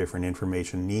lot of different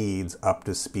information needs, up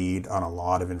to speed on a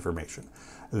lot of information.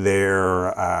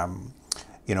 The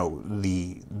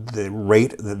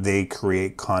rate that they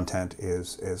create content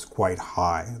is quite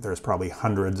high. There's probably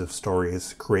hundreds of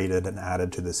stories created and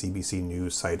added to the CBC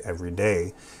News site every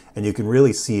day. And you can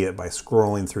really see it by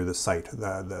scrolling through the site.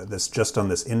 Just on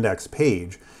this index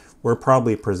page, we're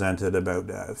probably presented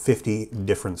about 50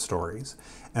 different stories.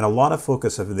 And a lot of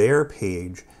focus of their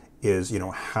page is,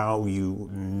 how you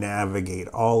navigate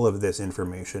all of this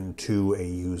information to a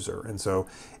user. And so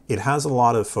it has a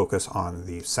lot of focus on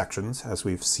the sections, as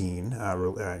we've seen,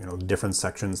 different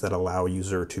sections that allow a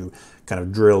user to kind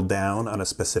of drill down on a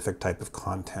specific type of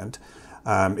content.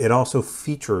 It also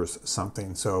features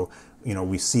something. So,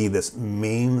 we see this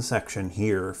main section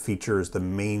here features the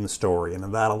main story, and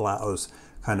that allows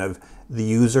kind of the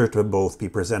user to both be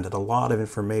presented a lot of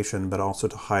information, but also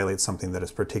to highlight something that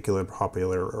is particularly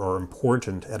popular or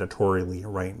important editorially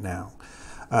right now.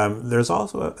 There's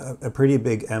also a pretty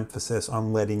big emphasis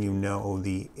on letting you know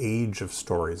the age of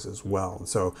stories as well.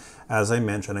 So as I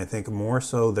mentioned, I think more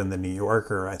so than the New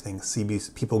Yorker, I think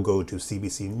people go to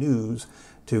CBC News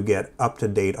to get up to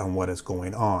date on what is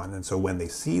going on. And so when they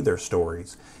see their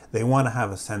stories, they want to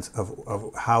have a sense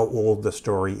of how old the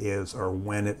story is or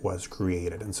when it was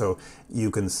created. And so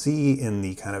you can see in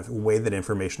the kind of way that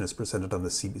information is presented on the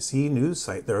CBC News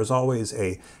site, there's always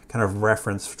a kind of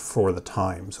reference for the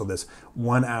time. So this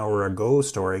 1 hour ago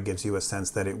story gives you a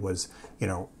sense that it was,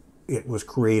 it was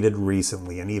created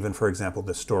recently. And even, for example,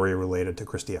 the story related to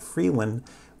Chrystia Freeland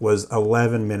was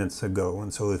 11 minutes ago.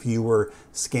 And so if you were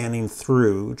scanning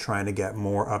through trying to get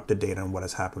more up to date on what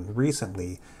has happened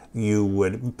recently, you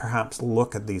would perhaps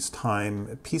look at these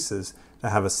time pieces to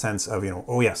have a sense of,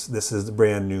 oh yes, this is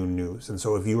brand new news. And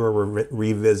so if you were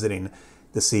revisiting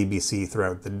the CBC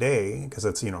throughout the day, because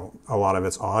it's, a lot of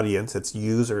its audience, its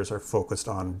users are focused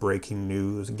on breaking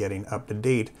news, getting up to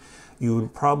date, you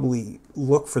would probably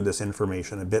look for this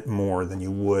information a bit more than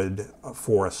you would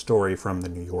for a story from the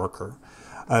New Yorker.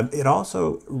 It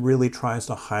also really tries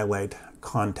to highlight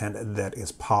content that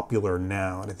is popular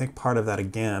now. And I think part of that,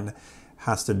 again,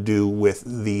 has to do with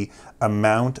the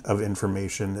amount of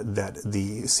information that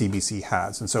the CBC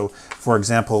has. And so, for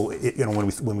example,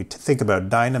 when we think about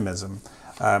dynamism,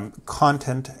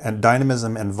 content and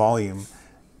dynamism and volume,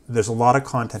 there's a lot of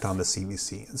content on the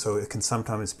CBC, and so it can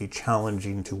sometimes be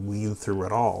challenging to weed through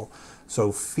it all.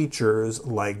 So features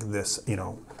like this,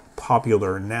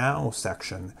 popular now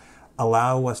section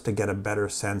allow us to get a better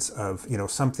sense of,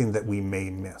 something that we may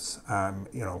miss.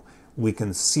 We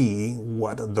can see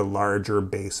what the larger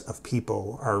base of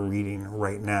people are reading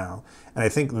right now. And I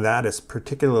think that is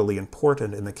particularly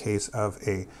important in the case of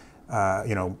a,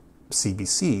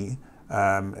 CBC,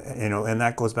 and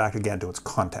that goes back again to its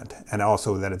content and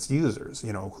also that its users,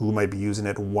 who might be using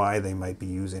it, why they might be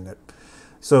using it.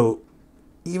 So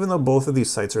even though both of these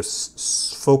sites are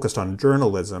focused on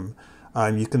journalism,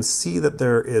 you can see that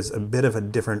there is a bit of a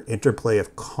different interplay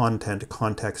of content,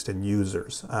 context, and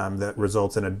users that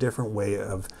results in a different way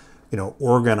of,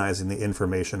 organizing the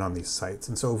information on these sites.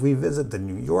 And so if we visit the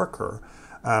New Yorker,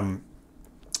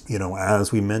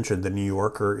 as we mentioned, the New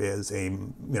Yorker is a,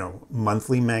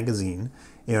 monthly magazine,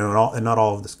 and not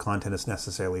all of this content is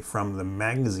necessarily from the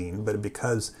magazine, but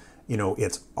because,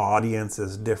 its audience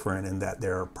is different in that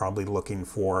they're probably looking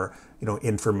for,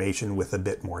 information with a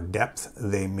bit more depth.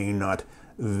 They may not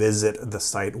visit the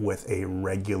site with a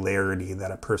regularity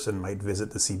that a person might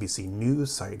visit the CBC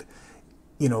News site.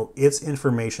 its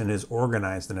information is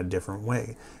organized in a different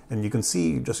way. And you can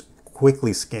see, just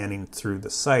quickly scanning through the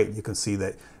site, you can see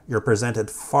that you're presented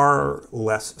far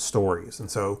less stories. And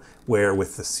so where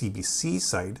with the CBC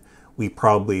site, we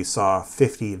probably saw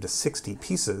 50 to 60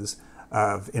 pieces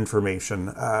of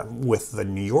information, with the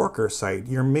New Yorker site,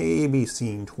 you're maybe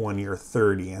seeing 20 or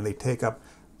 30, and they take up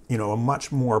a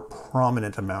much more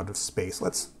prominent amount of space.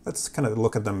 Let's kind of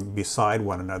look at them beside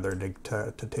one another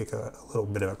to take a little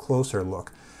bit of a closer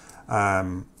look.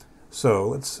 So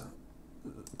let's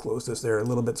close this there a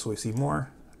little bit so we see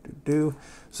more.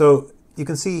 So you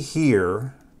can see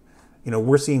here,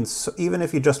 we're seeing, even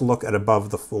if you just look at above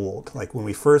the fold, like when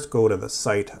we first go to the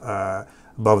site,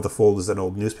 above the fold is an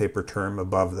old newspaper term,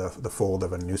 above the fold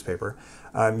of a newspaper.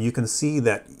 You can see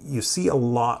that you see a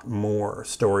lot more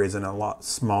stories in a lot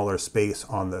smaller space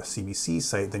on the CBC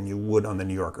site than you would on the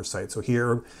New Yorker site. So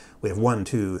here we have 1,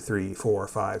 2, 3, 4,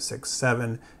 5, 6,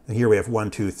 7, and here we have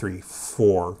 1, 2, 3,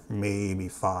 4, maybe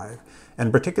 5.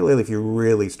 And particularly if you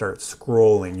really start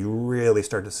scrolling, you really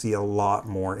start to see a lot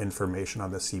more information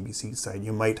on the CBC site.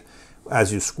 You might,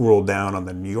 as you scroll down on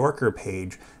the New Yorker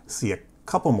page, see a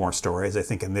couple more stories. I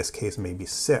think in this case maybe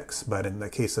 6, but in the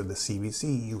case of the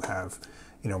CBC you have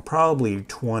probably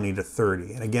 20 to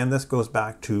 30. And again, this goes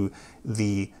back to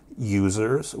the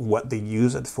users, what they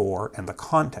use it for, and the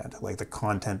content. Like the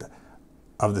content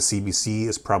of the CBC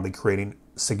is probably creating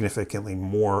significantly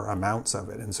more amounts of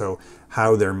it, and so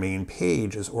how their main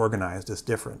page is organized is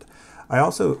different. I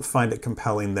also find it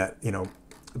compelling that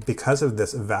because of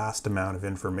this vast amount of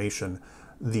information,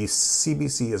 the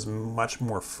CBC is much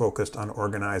more focused on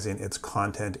organizing its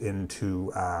content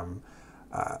into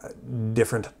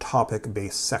different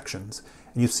topic-based sections.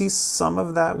 And you see some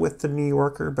of that with the New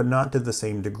Yorker, but not to the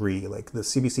same degree. Like the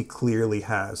CBC clearly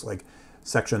has like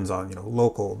sections on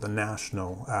local, the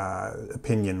national,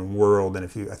 opinion, world, and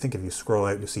I think if you scroll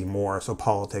out, you see more. So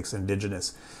politics,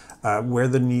 indigenous. Where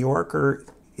the New Yorker,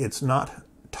 it's not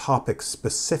topic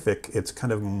specific, it's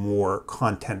kind of more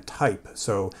content type.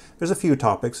 So there's a few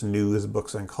topics: news,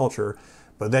 books, and culture,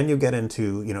 but then you get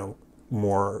into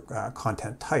more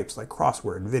content types like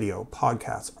crossword, video,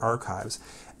 podcasts, archives.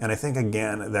 And I think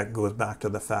again that goes back to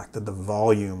the fact that the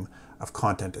volume of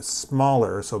content is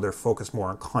smaller, so they're focused more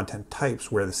on content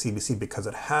types, where the CBC, because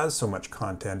it has so much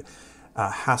content,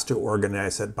 has to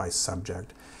organize it by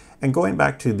subject. And going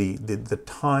back to the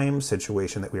time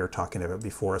situation that we were talking about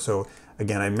before, so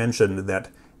again, I mentioned that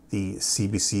the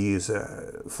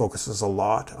CBC focuses a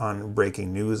lot on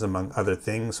breaking news, among other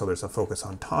things, so there's a focus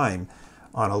on time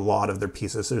on a lot of their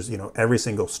pieces. There's, every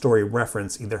single story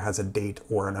reference either has a date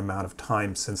or an amount of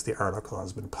time since the article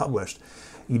has been published.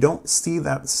 You don't see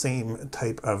that same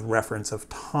type of reference of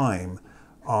time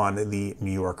on the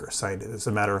New Yorker site. As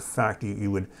a matter of fact,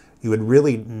 you would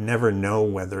really never know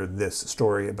whether this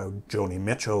story about Joni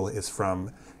Mitchell is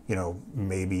from,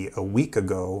 maybe a week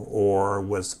ago or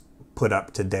was put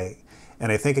up today.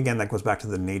 And I think, again, that goes back to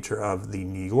the nature of the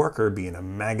New Yorker being a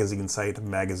magazine site, a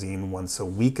magazine once a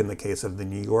week in the case of the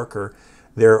New Yorker.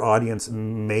 Their audience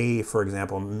may, for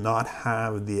example, not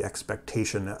have the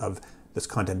expectation of this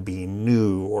content being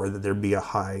new, or that there be a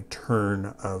high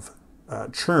churn of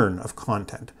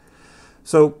content.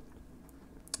 So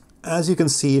as you can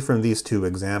see from these two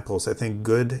examples, I think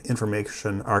good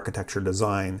information architecture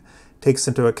design takes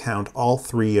into account all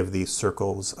three of these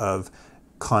circles of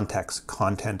context,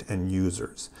 content, and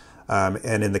users.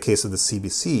 And in the case of the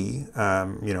CBC,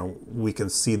 we can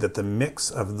see that the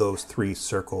mix of those three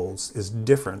circles is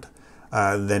different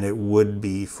than it would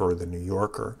be for the New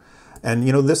Yorker. And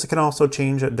this can also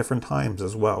change at different times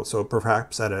as well. So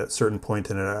perhaps at a certain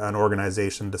point in an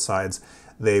organization decides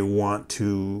they want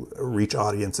to reach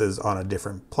audiences on a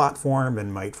different platform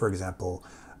and might, for example,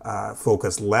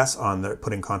 focus less on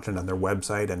putting content on their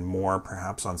website and more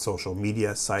perhaps on social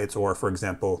media sites. Or, for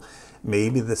example,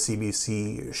 maybe the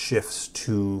CBC shifts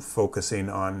to focusing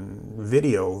on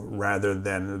video rather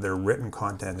than their written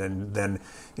content. And then,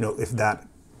 if that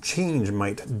change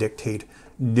might dictate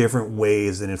different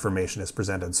ways that information is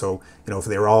presented. So, if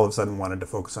they were all of a sudden wanted to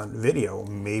focus on video,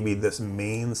 maybe this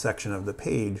main section of the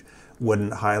page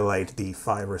wouldn't highlight the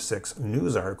 5 or 6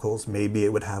 news articles. Maybe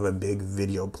it would have a big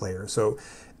video player. So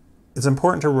it's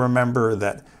important to remember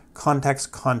that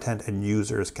context, content, and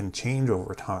users can change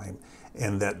over time,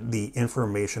 and that the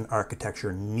information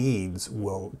architecture needs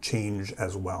will change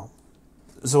as well.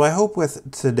 So I hope with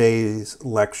today's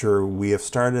lecture we have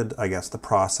started, the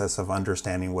process of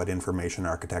understanding what information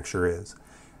architecture is.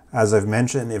 As I've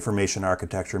mentioned, information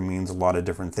architecture means a lot of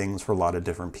different things for a lot of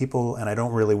different people, and I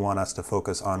don't really want us to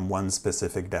focus on one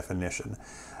specific definition.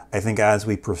 I think as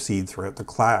we proceed throughout the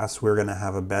class, we're going to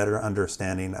have a better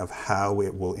understanding of how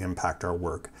it will impact our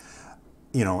work.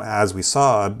 As we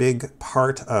saw, a big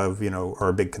part of,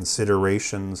 or big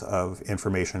considerations of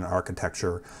information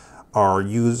architecture are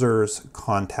users,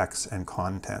 context, and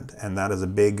content. And that is a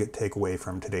big takeaway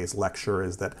from today's lecture,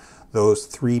 is that those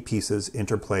three pieces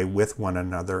interplay with one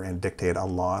another and dictate a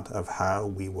lot of how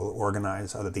we will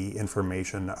organize the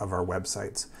information of our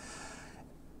websites.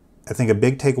 I think a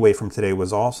big takeaway from today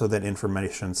was also that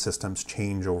information systems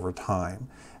change over time.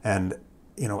 And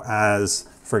as,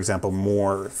 for example,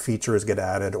 more features get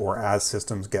added or as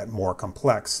systems get more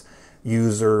complex,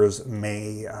 users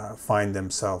may find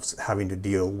themselves having to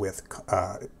deal with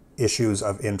issues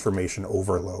of information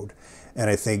overload. And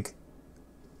I think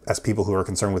as people who are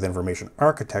concerned with information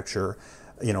architecture,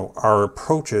 our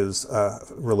approaches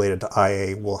related to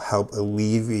IA will help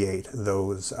alleviate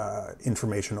those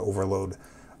information overload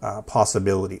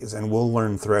possibilities. And we'll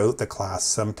learn throughout the class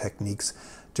some techniques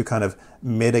to kind of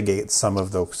mitigate some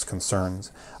of those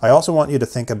concerns. I also want you to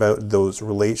think about those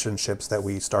relationships that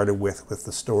we started with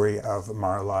the story of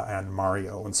Marla and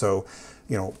Mario. And so,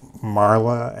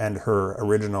 Marla and her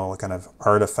original kind of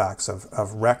artifacts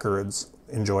of records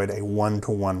enjoyed a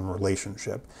one-to-one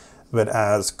relationship. But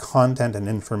as content and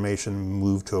information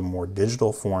moved to a more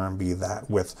digital form, be that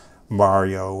with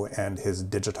Mario and his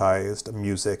digitized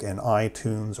music in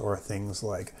iTunes or things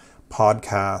like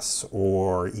podcasts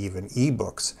or even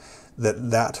ebooks,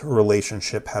 that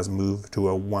relationship has moved to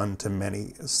a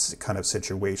one-to-many kind of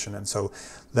situation. And so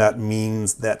that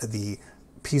means that the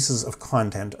pieces of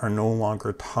content are no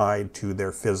longer tied to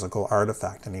their physical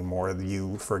artifact anymore.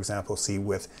 You, for example, see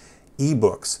with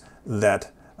ebooks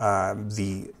that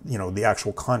the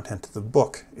actual content of the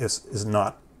book is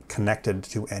not connected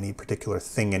to any particular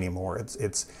thing anymore.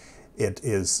 It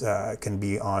can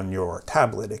be on your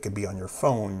tablet, it could be on your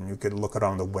phone, you could look it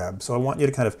on the web. So I want you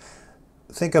to kind of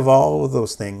think of all of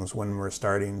those things when we're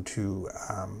starting to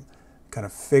kind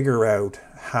of figure out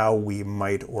how we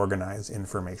might organize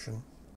information.